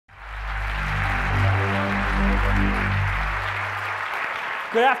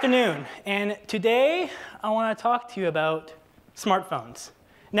Good afternoon, and today I want to talk to you about smartphones.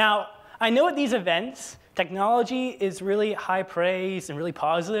 Now, I know at these events, technology is really high praise and really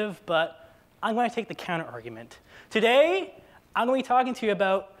positive, but I'm going to take the counter argument. Today, I'm going to be talking to you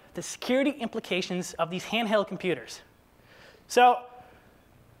about the security implications of these handheld computers. So,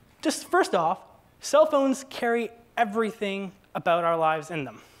 just first off, cell phones carry everything about our lives in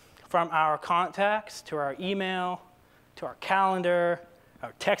them, from our contacts to our email, to our calendar,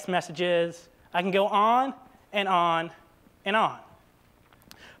 our text messages. I can go on and on and on.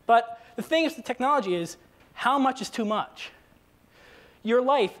 But the thing with the technology is, how much is too much? Your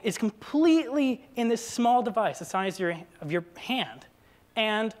life is completely in this small device the size of your hand.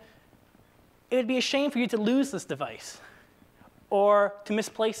 And it would be a shame for you to lose this device or to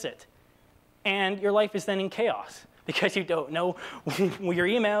misplace it. And your life is then in chaos because you don't know your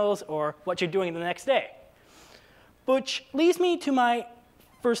emails or what you're doing the next day. Which leads me to my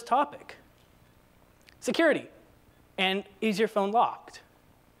first topic, security. And is your phone locked?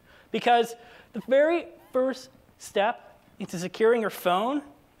 Because the very first step into securing your phone,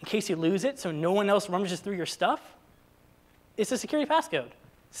 in case you lose it so no one else rummages through your stuff, is a security passcode.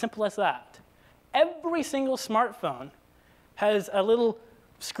 Simple as that. Every single smartphone has a little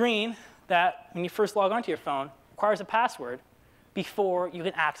screen that, when you first log onto your phone, requires a password before you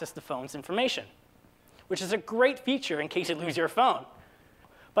can access the phone's information, which is a great feature in case you lose your phone.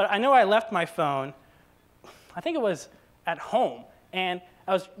 But I know I left my phone, I think it was at home, and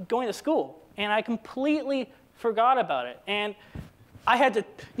I was going to school, and I completely forgot about it. And I had to,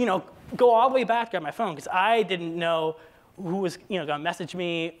 go all the way back to grab my phone because I didn't know who was, going to message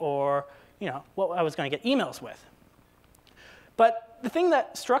me or, what I was going to get emails with. But the thing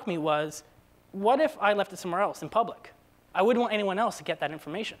that struck me was, what if I left it somewhere else in public? I wouldn't want anyone else to get that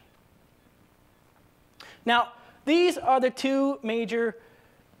information. Now, these are the two major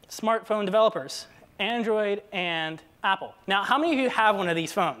smartphone developers, Android and Apple. Now, how many of you have one of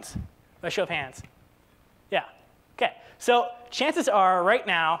these phones? By show of hands. Yeah. OK. So chances are, right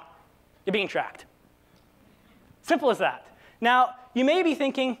now, you're being tracked. Simple as that. Now, you may be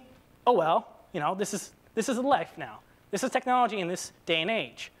thinking, oh, well, this is life now. This is technology in this day and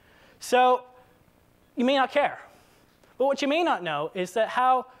age. So you may not care. But what you may not know is that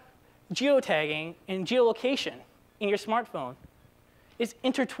how geotagging and geolocation in your smartphone is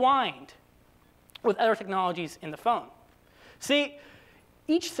intertwined with other technologies in the phone. See,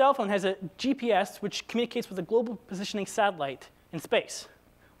 each cell phone has a GPS which communicates with a global positioning satellite in space,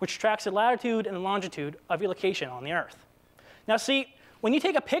 which tracks the latitude and the longitude of your location on the Earth. Now see, when you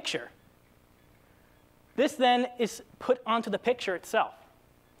take a picture, this then is put onto the picture itself,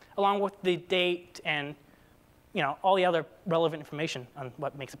 along with the date and all the other relevant information on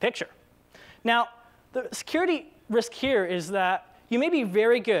what makes a picture. Now, the security risk here is that you may be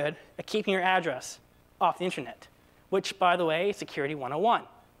very good at keeping your address off the internet, which, by the way, is Security 101.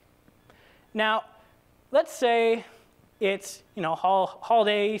 Now, let's say it's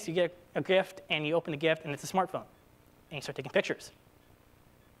holidays, you get a gift, and you open the gift, and it's a smartphone, and you start taking pictures.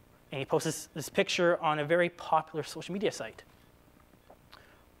 And you post this picture on a very popular social media site.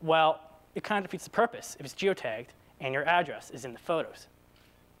 Well, it kind of defeats the purpose if it's geotagged and your address is in the photos.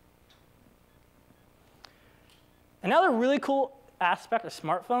 Another really cool aspect of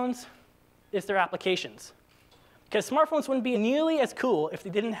smartphones is their applications. Because smartphones wouldn't be nearly as cool if they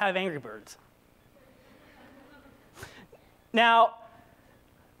didn't have Angry Birds. Now,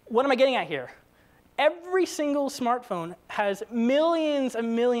 what am I getting at here? Every single smartphone has millions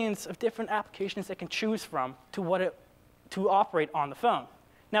and millions of different applications it can choose from to operate on the phone.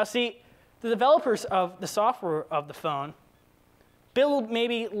 Now, see, the developers of the software of the phone build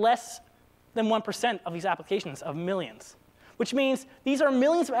maybe less than 1% of these applications of millions, which means these are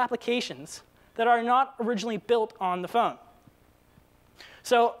millions of applications that are not originally built on the phone.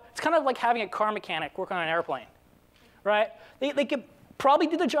 So it's kind of like having a car mechanic work on an airplane, right? They could probably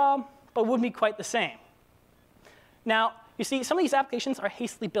do the job, but wouldn't be quite the same. Now, you see, some of these applications are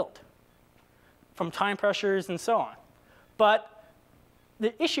hastily built from time pressures and so on. But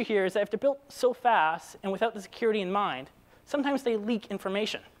the issue here is that if they're built so fast and without the security in mind, sometimes they leak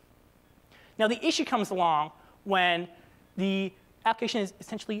information. Now, the issue comes along when the application is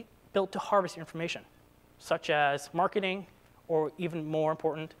essentially built to harvest your information, such as marketing or, even more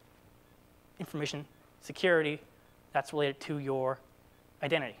important, information security that's related to your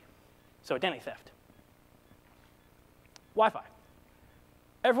identity. So identity theft. Wi-Fi.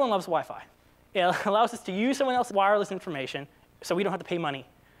 Everyone loves Wi-Fi. It allows us to use someone else's wireless information so we don't have to pay money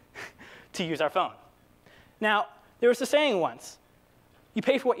to use our phone. Now, there was a saying once, you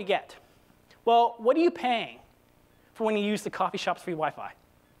pay for what you get. Well, what are you paying for when you use the coffee shop's free Wi-Fi?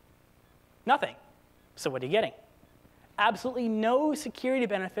 Nothing. So what are you getting? Absolutely no security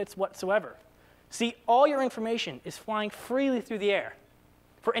benefits whatsoever. See, all your information is flying freely through the air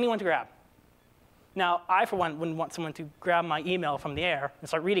for anyone to grab. Now, I, for one, wouldn't want someone to grab my email from the air and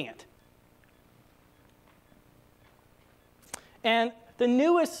start reading it. And the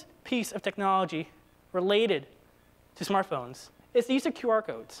newest piece of technology related to smartphones is the use of QR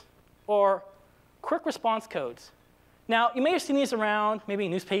codes, or quick response codes. Now, you may have seen these around, maybe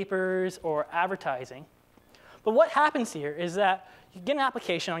in newspapers or advertising. But what happens here is that you get an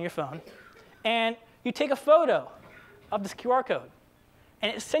application on your phone, and you take a photo of this QR code,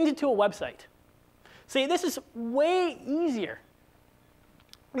 and it sends you to a website. See, this is way easier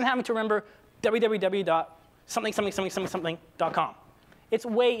than having to remember www.something.com. It's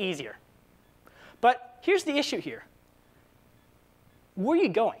way easier. But here's the issue here. Where are you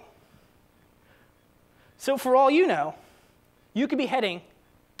going? So for all you know, you could be heading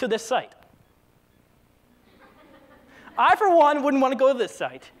to this site. I, for one, wouldn't want to go to this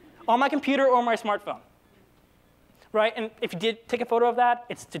site on my computer or my smartphone. Right? And if you did take a photo of that,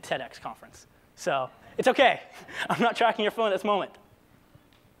 it's to TEDx conference. So it's OK. I'm not tracking your phone at this moment.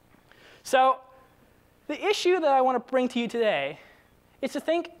 So the issue that I want to bring to you today is to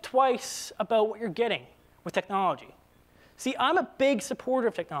think twice about what you're getting with technology. See, I'm a big supporter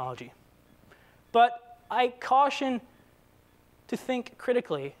of technology. But I caution to think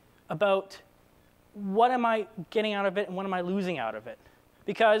critically about what am I getting out of it and what am I losing out of it.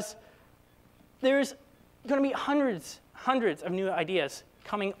 Because there's going to be hundreds of new ideas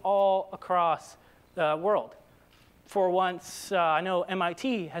coming all across the world. For once, I know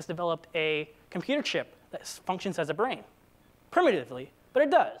MIT has developed a computer chip that functions as a brain. Primitively, but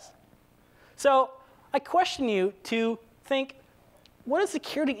it does. So I question you to think, what are the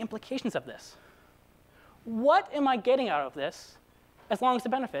security implications of this? What am I getting out of this, as long as the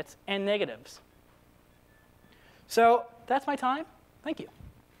benefits and negatives? So that's my time. Thank you.